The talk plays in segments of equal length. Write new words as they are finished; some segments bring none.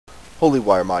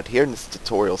HolyWireMod here, and this is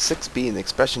tutorial 6b in the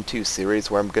Expression 2 series,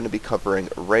 where I'm going to be covering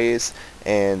arrays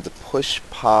and the push,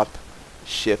 pop,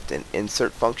 shift, and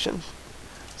insert function.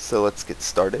 So let's get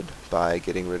started by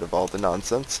getting rid of all the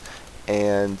nonsense,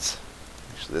 and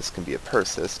actually this can be a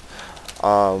persist.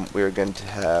 We're going to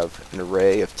have an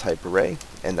array of type array,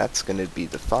 and that's going to be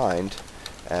defined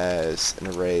as an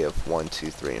array of 1, 2,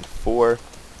 3, and 4.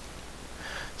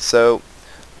 So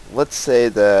let's say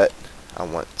that I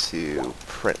want to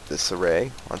print this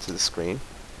array onto the screen.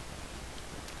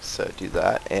 So do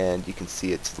that, and you can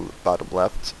see it's the bottom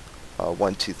left,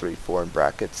 1, 2, 3, 4 in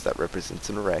brackets. That represents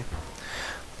an array.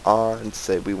 And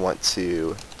say we want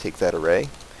to take that array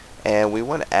and we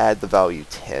want to add the value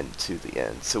 10 to the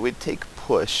end. So we'd take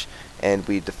push and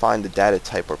we define the data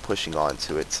type we're pushing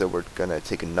onto it. So we're going to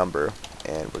take a number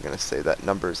and we're going to say that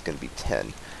number is going to be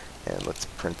 10. And let's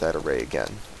print that array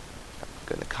again. I'm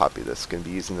going to copy this, going to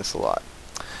be using this a lot.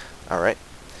 Alright,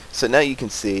 so now you can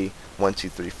see 1, 2,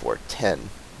 3, 4, 10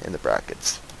 in the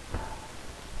brackets.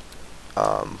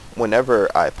 Whenever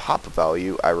I pop a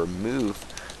value, I remove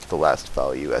the last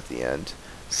value at the end.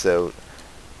 So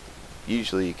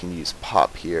usually you can use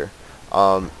pop here.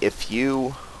 If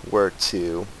you were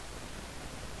to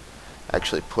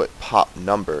actually put pop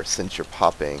number, since you're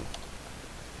popping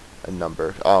a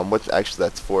number, what actually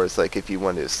that's for is like if you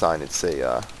want to assign it, say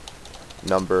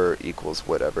number equals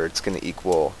whatever, it's going to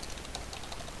equal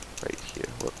right here.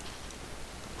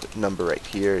 Put number right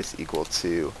here is equal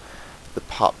to the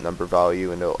pop number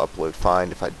value, and it'll upload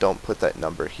fine. If I don't put that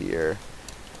number here,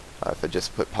 if I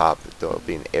just put pop, there'll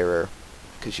be an error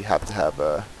because you have to have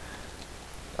the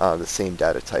same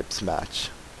data types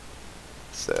match.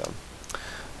 So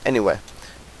anyway,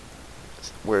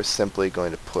 we're simply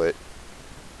going to put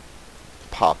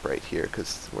pop right here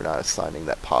because we're not assigning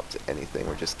that pop to anything.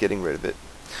 We're just getting rid of it.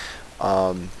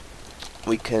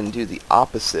 We can do the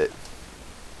opposite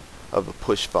of a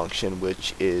push function,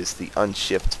 which is the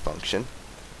unshift function.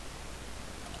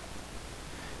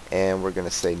 And we're going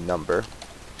to say number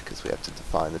because we have to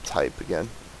define the type again.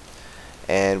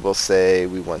 And we'll say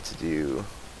we want to do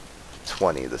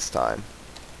 20 this time.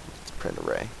 Let's print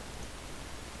array.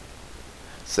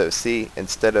 So see,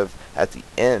 instead of at the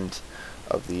end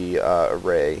of the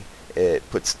array, it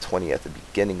puts 20 at the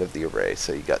beginning of the array.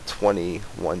 So you got 20,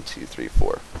 1, 2, 3,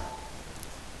 4.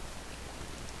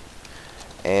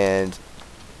 And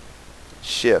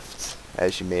shift,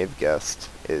 as you may have guessed,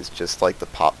 is just like the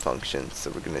pop function.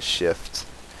 So we're going to shift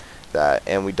that,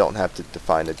 and we don't have to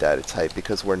define a data type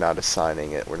because we're not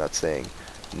assigning it. We're not saying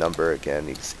number again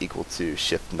is equal to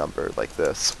shift number like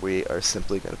this. We are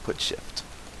simply going to put shift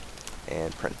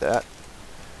and print that.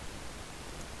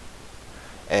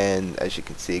 And as you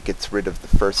can see, it gets rid of the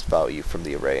first value from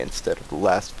the array instead of the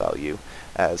last value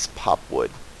as pop would.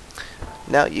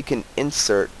 Now you can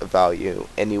insert a value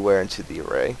anywhere into the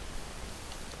array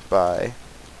by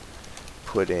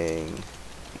putting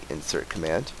the insert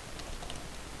command,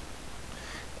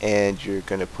 and you're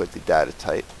going to put the data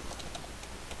type.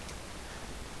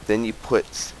 Then you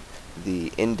put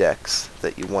the index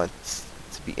that you want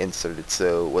to be inserted.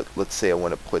 So let's say I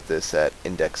want to put this at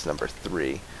index number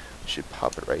 3. I should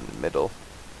pop it right in the middle.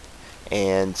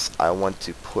 And I want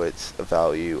to put a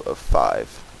value of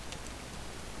 5.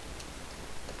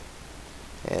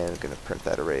 And I'm going to print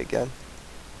that array again.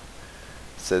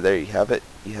 So there you have it.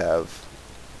 You have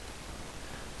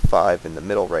 5 in the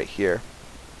middle right here.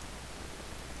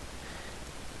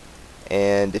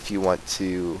 And if you want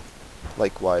to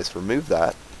likewise remove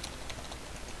that,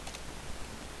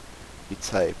 you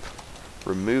type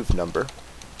remove number.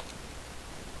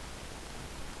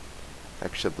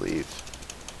 Actually, I believe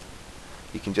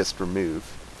you can just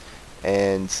remove,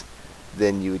 and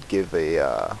then you would give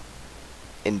a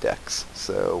index.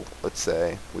 So let's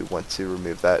say we want to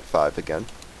remove that 5 again.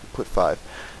 Put 5.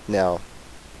 Now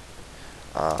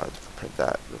print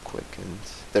that real quick, and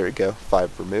there we go,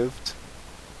 5 removed.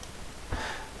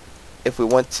 If we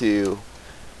want to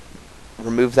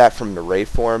remove that from an array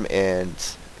form and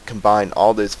combine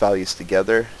all those values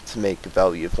together to make a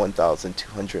value of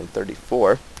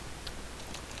 1234,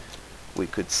 we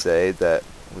could say that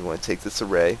we want to take this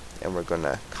array and we're going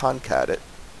to concat it,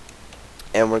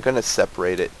 and we're going to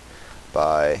separate it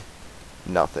by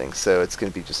nothing. So it's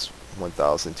going to be just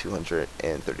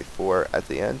 1234 at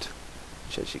the end,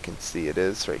 which as you can see it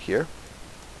is right here.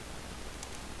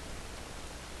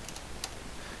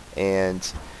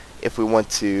 And if we want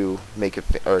to make it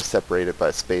or separate it by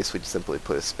a space, we just simply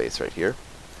put a space right here.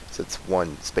 So it's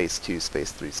 1 space 2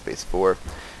 space 3 space 4.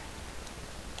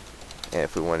 And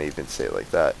if we want to even say it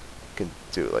like that, we can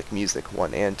do it like music,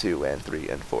 1 and 2 and 3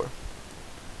 and 4.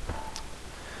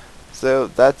 So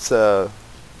that's a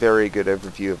very good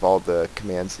overview of all the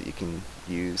commands that you can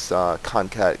use.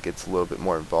 Concat gets a little bit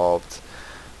more involved.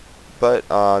 But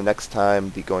next time,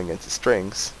 be going into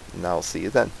strings, and I'll see you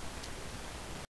then.